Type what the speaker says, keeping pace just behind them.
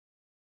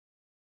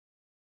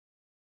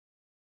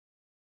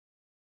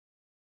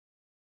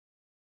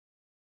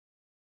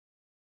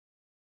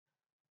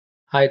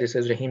Hi, this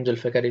is Rahim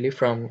Zulfikarili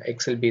from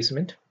Excel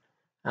Basement,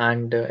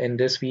 and in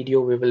this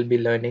video we will be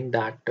learning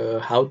that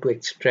how to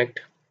extract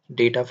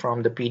data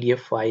from the PDF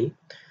file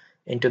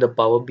into the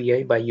Power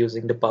BI by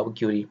using the Power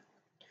Query.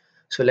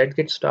 So let's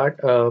get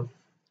started.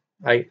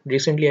 I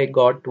recently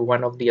got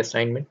one of the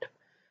assignment,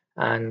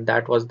 and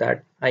that was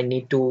that I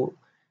need to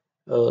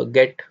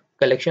get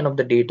collection of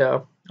the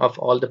data of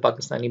all the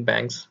Pakistani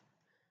banks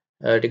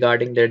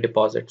regarding their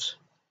deposits.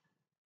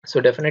 So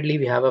definitely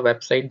we have a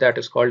website that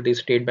is called the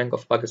State Bank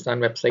of Pakistan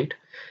website,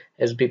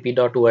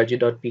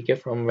 sbp.org.pk,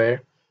 from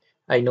where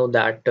I know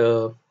that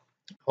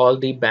all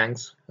the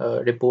banks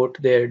report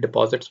their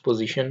deposits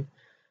position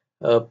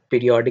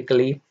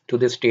periodically to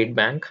the State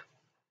Bank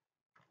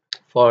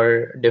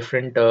for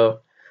different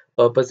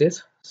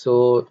purposes.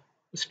 So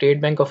State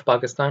Bank of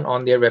Pakistan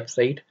on their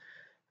website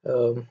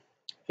um,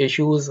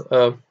 issues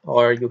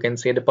or you can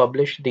say they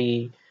publish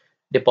the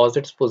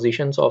deposits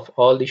positions of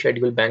all the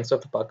scheduled banks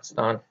of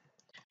Pakistan.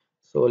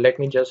 So let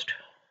me just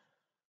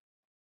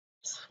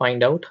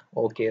find out.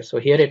 Okay, so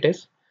here it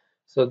is.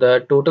 So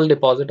the total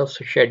deposit of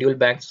scheduled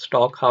banks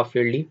stock half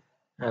yearly,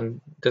 and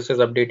this is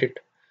updated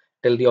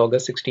till the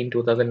August 16,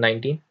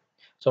 2019.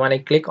 So when I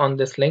click on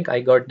this link,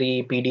 I got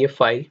the PDF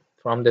file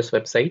from this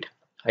website.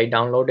 I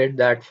downloaded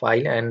that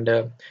file and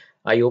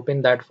I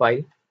opened that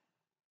file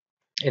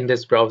in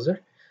this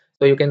browser.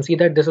 So you can see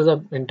that this is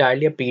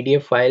entirely a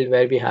PDF file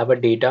where we have a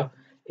data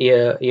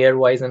year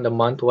wise and the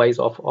month wise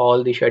of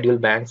all the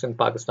scheduled banks in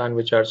Pakistan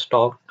which are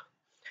stocked.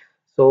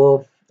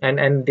 So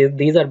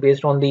these are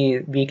based on the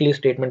weekly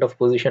statement of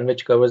position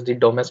which covers the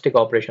domestic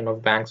operation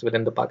of banks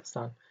within the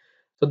Pakistan.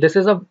 So this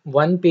is a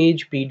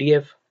one-page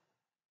PDF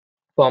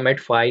format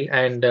file,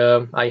 and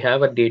I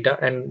have a data,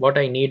 and what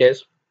I need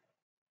is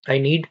I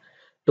need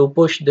to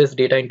push this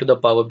data into the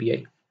Power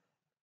BI.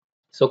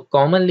 So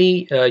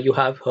commonly you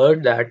have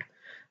heard that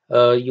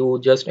you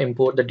just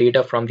import the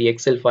data from the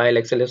Excel file,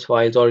 XLS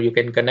files, or you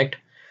can connect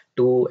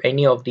to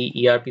any of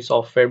the ERP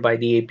software by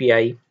the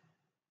API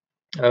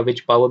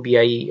which Power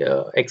BI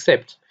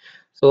accepts.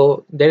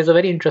 So there is a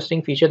very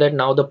interesting feature that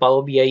now the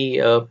Power BI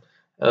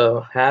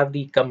have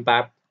the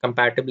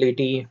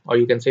compatibility, or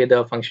you can say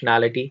the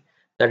functionality,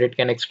 that it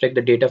can extract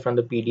the data from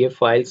the PDF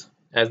files,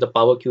 as the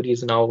Power Query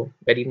is now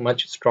very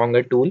much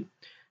stronger tool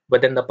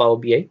within the Power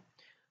BI.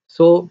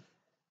 So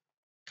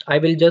I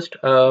will just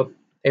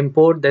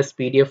import this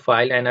PDF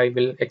file and I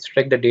will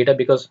extract the data,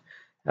 because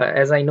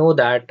as I know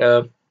that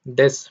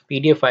this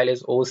PDF file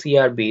is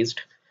OCR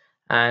based,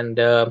 and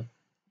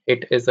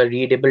it is a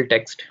readable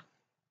text.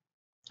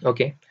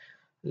 Okay,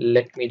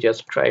 let me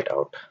just try it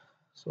out.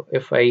 So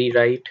if I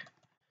write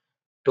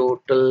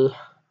total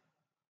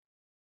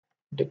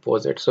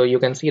deposit, so you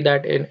can see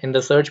that in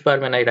the search bar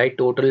when I write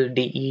total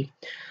DE,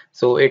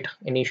 so it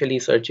initially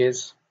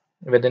searches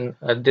within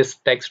this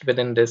text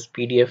within this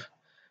PDF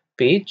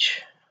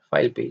page,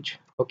 file page.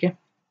 Okay,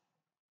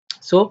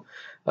 so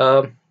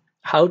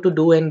how to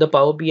do in the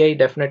Power BI?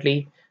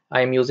 Definitely I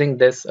am using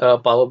this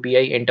Power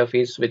BI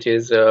interface, which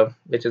is the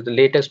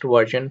latest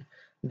version,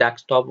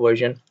 desktop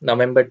version,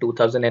 November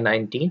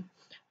 2019.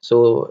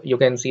 So you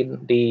can see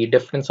the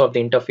difference of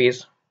the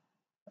interface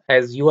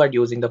as you are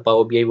using the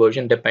Power BI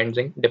version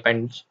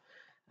depends,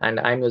 and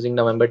I'm using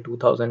November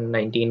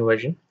 2019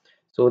 version.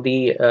 So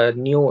the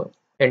new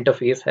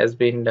interface has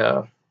been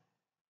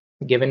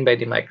given by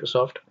the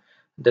Microsoft.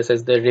 This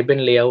is the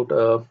ribbon layout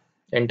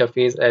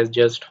interface, as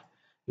just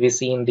we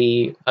see in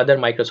the other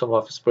Microsoft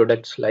Office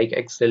products like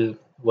Excel,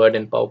 Word,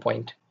 and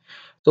PowerPoint.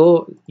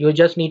 So you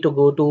just need to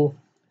go to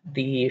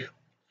the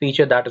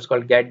feature that is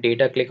called Get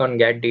Data. Click on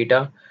Get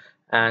Data,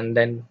 and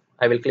then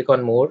I will click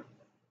on More.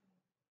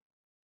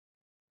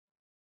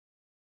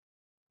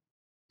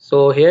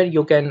 So here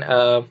you can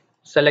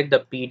select the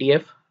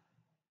PDF,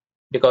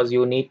 because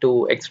you need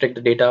to extract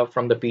the data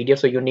from the PDF.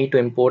 So you need to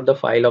import the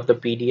file of the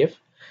PDF,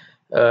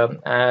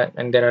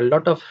 and there are a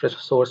lot of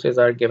resources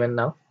are given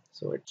now.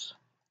 So it's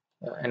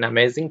an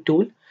amazing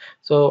tool.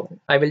 So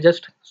I will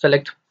just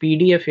select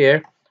PDF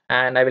here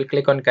and I will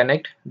click on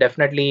connect.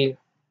 Definitely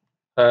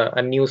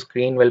a new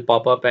screen will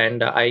pop up,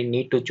 and I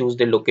need to choose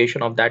the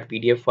location of that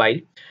PDF file.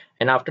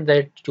 And after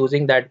that,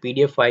 choosing that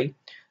PDF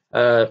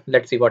file,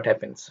 let's see what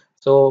happens.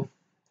 So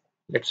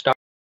let's start.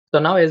 So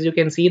now as you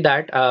can see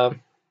that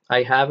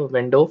I have a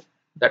window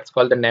that's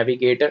called the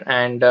navigator,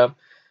 and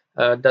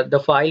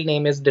the file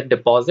name is the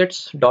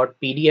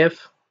deposits.pdf.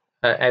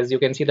 As you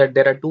can see that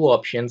there are two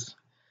options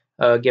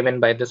given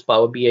by this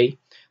Power BI.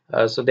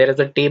 So there is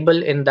a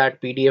table in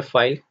that PDF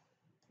file.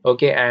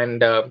 Okay,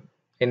 and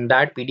in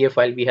that PDF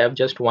file we have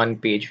just one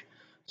page.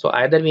 So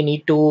either we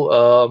need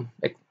to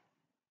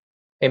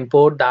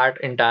import that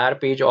entire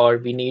page, or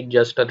we need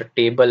just a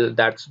table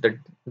that's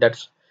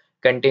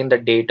contain the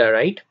data,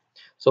 right?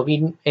 So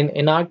we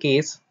in our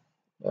case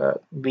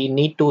we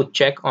need to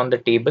check on the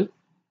table.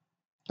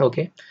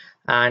 Okay,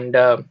 and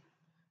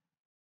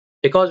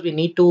because we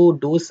need to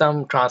do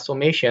some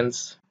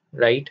transformations,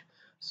 right?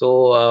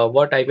 So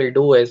what I will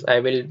do is I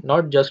will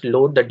not just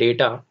load the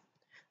data,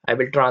 I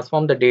will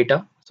transform the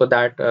data so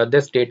that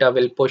this data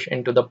will push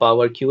into the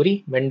Power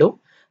Query window,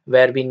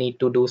 where we need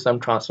to do some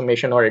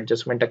transformation or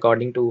adjustment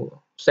according to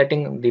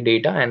setting the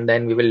data, and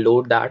then we will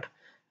load that,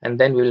 and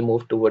then we will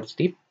move towards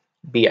the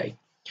BI.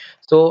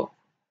 So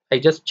I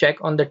just check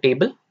on the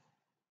table,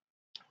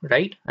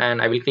 right?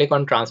 And I will click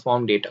on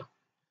transform data.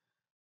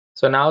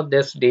 So now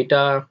this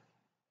data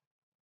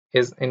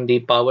is in the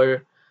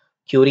Power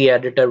Query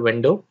Editor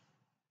window.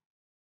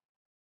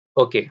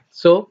 Okay,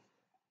 so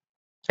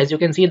as you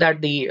can see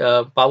that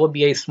the Power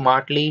BI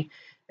smartly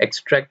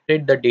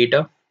extracted the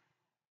data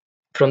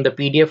from the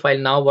PDF file.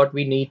 Now what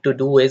we need to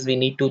do is we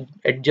need to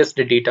adjust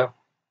the data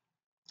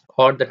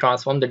or the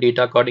transform the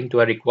data according to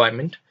a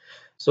requirement.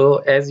 So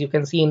as you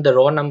can see in the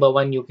row number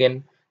 1, you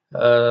can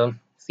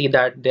see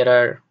that there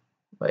are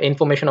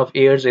information of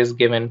years is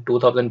given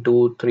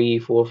 2002, 3,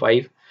 4,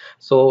 5.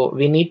 So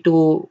we need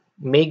to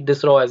make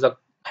this row as a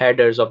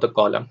headers of the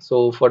column.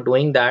 So for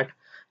doing that,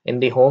 in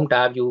the home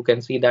tab you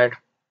can see that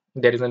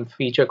there is a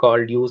feature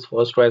called use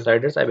first row as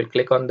headers. I will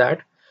click on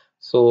that.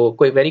 So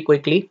very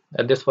quickly,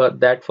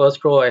 that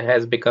first row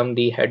has become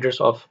the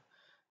headers of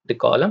the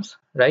columns,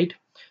 right?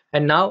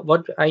 And now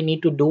what I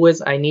need to do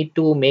is I need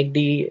to make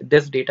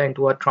this data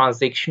into a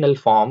transactional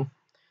form.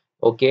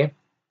 Okay,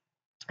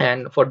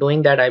 and for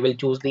doing that I will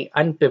choose the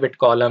unpivot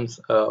columns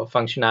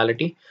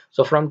functionality.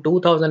 So from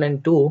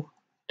 2002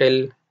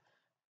 till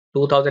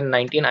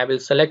 2019 I will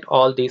select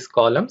all these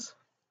columns.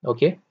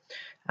 Okay,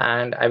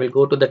 and I will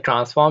go to the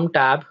transform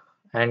tab,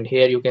 and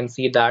here you can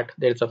see that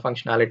there is a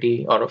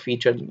functionality or a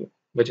feature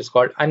which is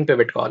called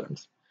unpivot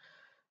columns.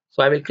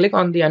 So I will click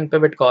on the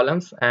unpivot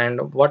columns,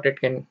 and what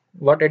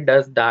it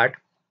does that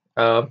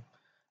uh,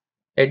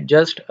 it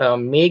just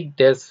make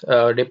this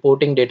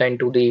reporting data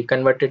into the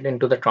converted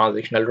into the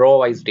transactional row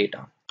wise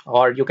data,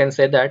 or you can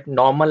say that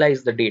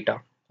normalize the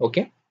data.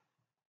 Okay,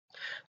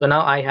 so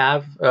now I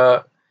have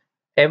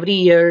every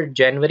year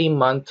January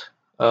month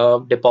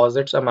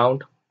deposits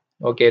amount.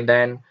 Okay,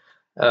 then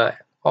uh,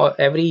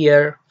 every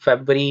year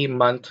February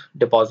month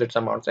deposits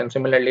amounts, and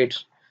similarly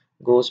it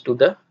goes to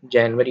the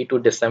January to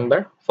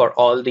December for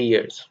all the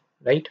years,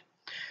 right?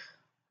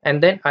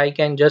 And then I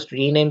can just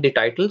rename the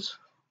titles.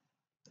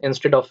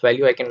 Instead of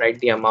value I can write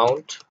the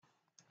amount.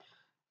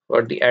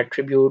 For the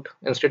attribute,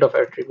 instead of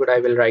attribute I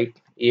will write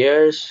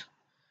years,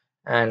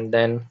 and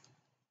then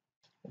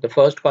the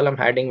first column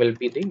heading will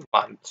be the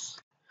months.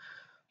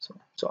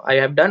 So I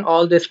have done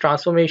all this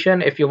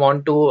transformation. If you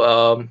want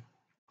to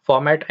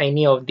format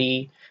any of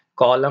the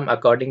column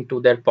according to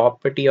their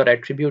property or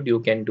attribute, you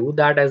can do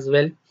that as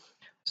well.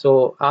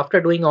 So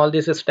after doing all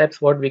these steps,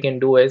 what we can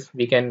do is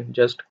we can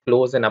just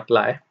close and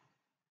apply,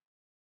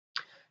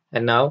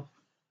 and now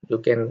you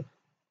can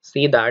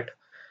see that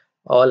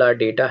all our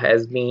data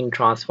has been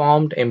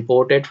transformed,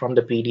 imported from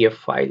the PDF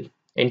file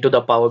into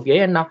the Power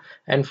BI,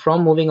 and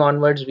from moving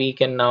onwards we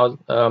can now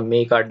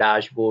make our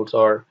dashboards,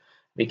 or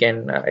we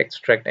can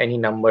extract any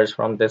numbers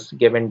from this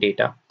given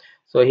data.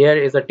 So here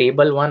is a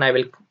table 1. I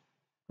will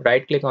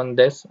right click on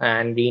this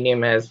and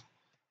rename as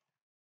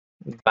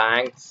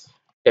banks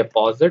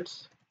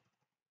deposits.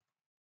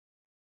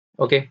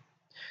 Okay,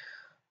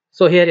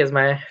 so here is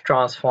my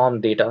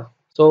transform data.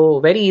 So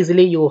very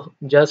easily you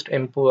just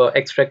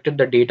extracted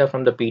the data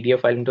from the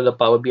PDF file into the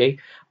Power BI.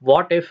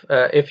 What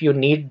if you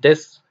need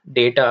this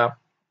data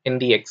in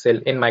the Excel,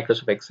 in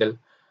Microsoft Excel?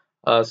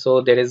 So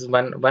there is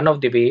one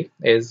of the way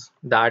is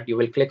that you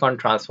will click on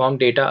transform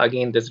data.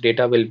 Again, this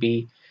data will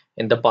be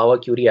in the Power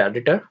Query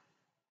Editor.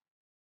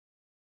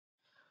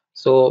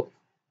 So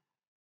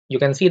you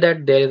can see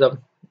that there is a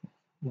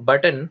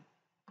button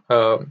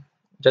uh,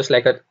 just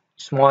like a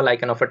small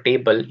icon of a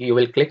table. You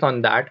will click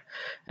on that,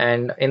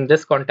 and in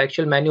this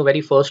contextual menu, very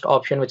first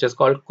option, which is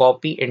called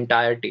copy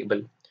entire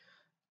table,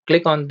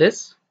 click on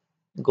this.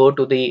 Go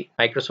to the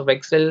Microsoft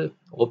Excel,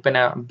 open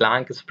a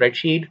blank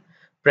spreadsheet,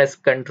 press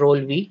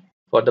Ctrl V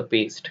for the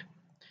paste.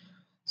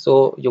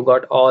 So you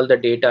got all the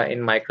data in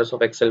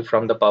Microsoft Excel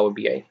from the Power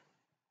BI.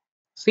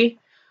 See,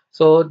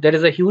 so there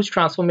is a huge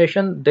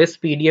transformation. This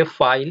PDF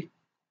file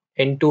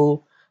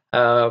into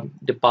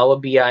the Power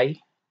BI,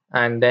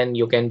 and then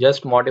you can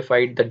just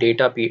modify the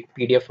data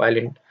PDF file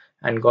in,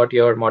 and got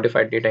your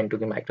modified data into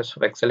the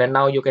Microsoft Excel, and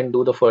now you can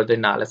do the further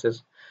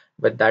analysis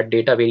with that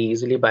data very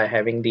easily by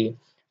having the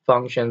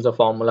functions or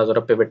formulas or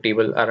a pivot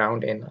table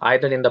around in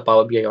either in the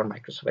Power BI or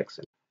Microsoft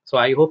Excel. So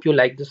I hope you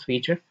like this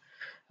feature.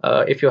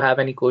 If you have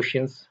any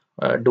questions,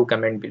 do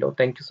comment below.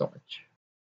 Thank you so much.